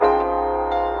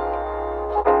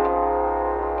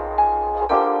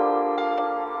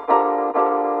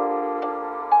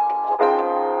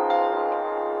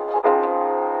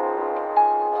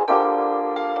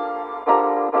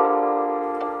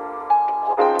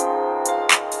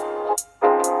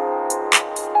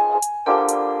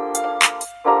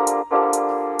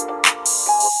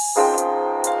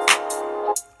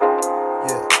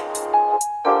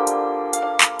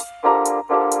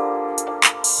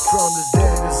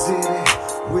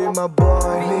my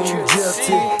boy Ninja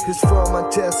T. He's from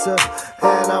Manchester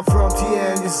and I'm from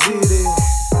TNG City.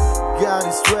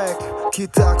 Garis track,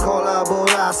 kita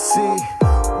kolaborasi.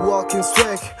 Walking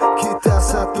straight, kita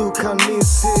satukan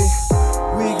misi.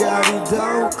 We got it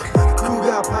dog, ku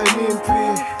gapai mimpi.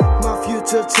 My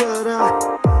future cerah,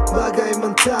 bagai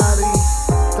mentari.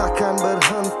 Takkan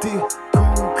berhenti,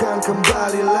 ku kan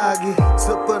kembali lagi.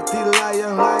 Seperti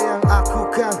layang-layang, aku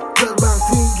kan terbang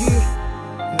tinggi.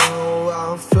 No,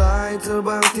 I'll fly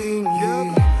terbang tinggi.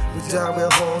 Berjabil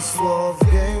host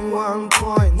Wolfgang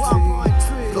 1.3.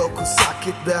 Flowku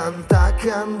sakit dan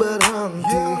takkan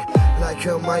berhenti. Like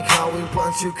a mic, how we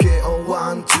punch you KO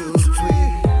 1, 2,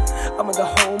 3. I'm with the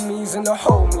homies in the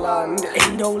homeland.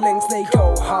 Ain't no links, they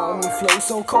go ham. Flow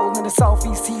so cold in the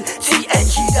southeast heat.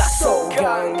 TNG, that's so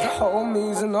gang. The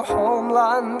homies in the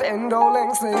homeland. Ain't no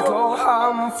links, they go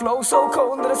ham. Flow so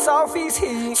cold in the southeast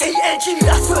heat. TNG,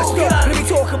 that's so gang. Let me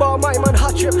talk about my man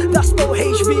Hot Trip. That's spelled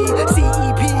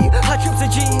HVCEP. Hot Trip's a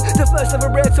G. The first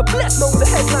ever rare to bless. Know the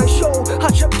headline show.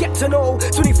 Hot Trip, get to know.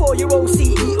 24-year-old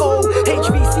CEO.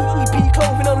 HVCEP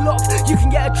clothing unlocked. You can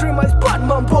get a trim as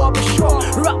Badman Barbershop.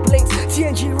 Rap links,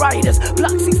 TNG Riders,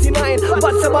 Black 69,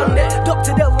 Bad Sabande,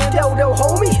 Dr. Del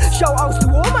homies. Shout outs to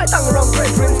all my Tangerang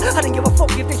brethren. I don't give a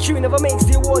fuck if this tune never makes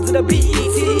the awards of the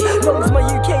BET. Long as my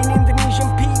UK and Indonesian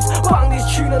peeps bang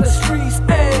this tune on the streets,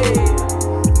 ayy.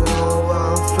 Now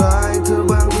I'll fly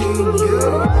terbang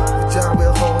tinggi.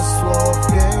 Berjabil host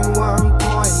Wolfgang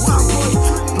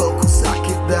 1.3. Flowku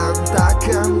sakit dan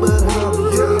takkan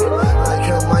berhenti. Like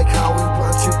a mic, how we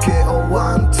punch you KO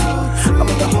 1, 2, 3. I'm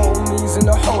with the homies in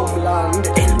the homeland.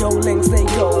 Ain't no links, they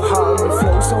go ham.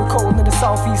 Flow so cold in the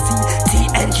southeast heat.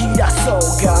 TNG, that's so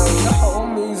gang. The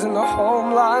homies in the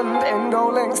homeland. Ain't no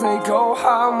links, they go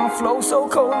ham. Flow so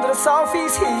cold in the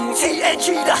southeast heat.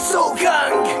 TNG, that's so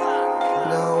gang.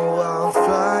 Now I'll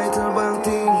fly terbang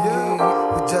tinggi.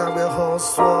 Berjabil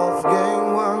host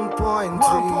Wolfgang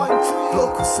 1.3.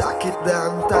 Flowku sakit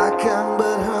dan takkan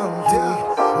berhenti.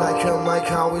 Like a mic,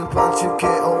 how we punch you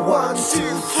KO 1,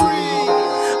 2, 3.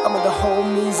 I'm with the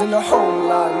homies in the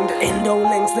homeland. Ain't no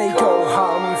links, they go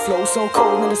ham. Flow so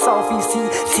cold in the southeast heat.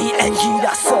 TNG,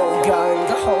 that's so gang.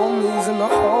 The homies in the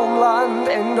homeland.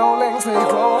 Ain't no links, they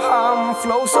go ham.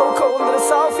 Flow so cold in the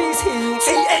southeast heat.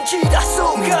 TNG, that's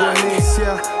so gang.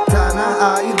 Indonesia,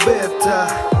 tanah air beta.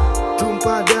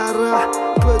 Tumpah darah,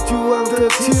 pejuang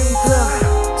tercinta.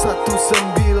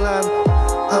 1945,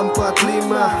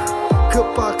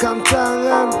 kepalkan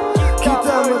tangan,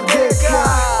 kita merdeka.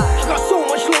 You got so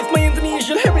much love for my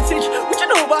Indonesian heritage. What you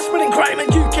know about spreading crime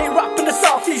and UK rap in the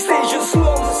Southeast Asian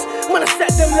slums? Man, I set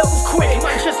them levels quick.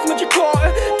 Manchester and Jakarta,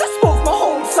 that's both my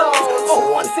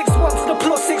hometowns. 0161 to the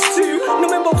 +62. No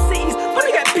in both cities, when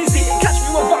I get busy, catch me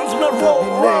with vans when I roll.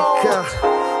 Bineka,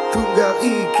 tunggal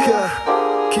ika,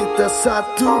 kita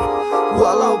satu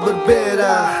walau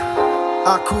berbeda.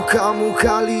 Aku, kamu,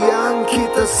 kalian,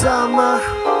 kita sama.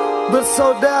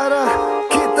 Bersaudara,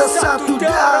 kita satu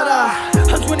darah.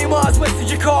 120 miles west of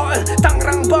Jakarta,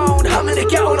 Tangerang bound. I'm in the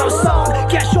ghetto, no sound.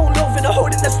 Get shown love in the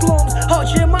hood in the slums.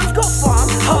 Hard year man's got farm,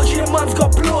 hard year man's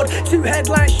got blood. 2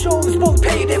 headline shows, both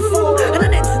paid in full. And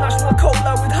an international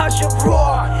collab with Hashim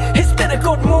Raw. It's been a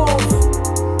good move.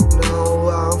 Now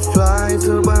I'll fly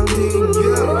terbang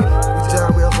tinggi.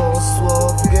 Berjabil host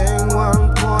Wolfgang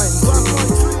 1.3.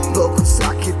 Flowku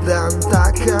sakit dan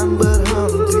takkan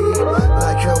berhenti.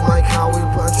 Like a mic, how we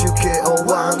punch you KO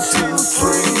 1, 2,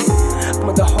 3. I'm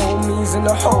with the homies in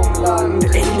the homeland.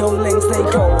 Ain't no links, they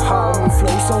go ham.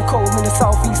 Flow so cold in the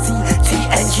southeast heat.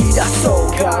 TNG, that's so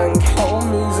gang.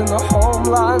 Homies in the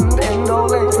homeland. Ain't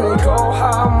no links, they go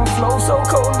ham. Flow so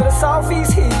cold in the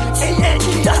southeast heat.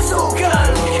 TNG, that's so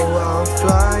gang. Now I'll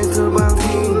fly terbang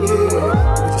tinggi.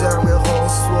 Berjabil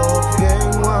host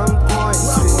Wolfgang 1.3.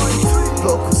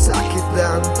 Flowku sakit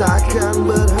dan takkan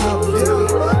berhenti.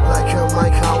 Like a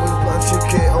mic, how we punch you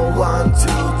KO 1,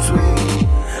 2, 3.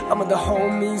 I'm with the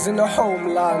homies in the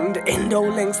homeland. Ain't no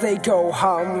links, they go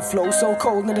ham. Flow so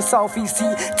cold in the southeast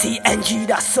heat. TNG,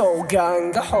 that's so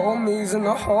gang. The homies in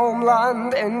the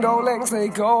homeland. Ain't no links, they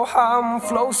go ham.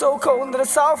 Flow so cold in the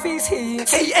southeast heat.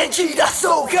 TNG, that's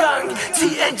so gang.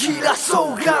 TNG, that's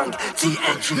so gang.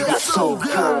 TNG, that's so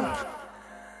gang.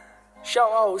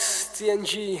 Shout outs,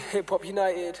 TNG, Hip Hop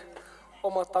United.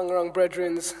 All my Tangerang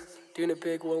brethrens, doing it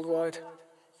big worldwide.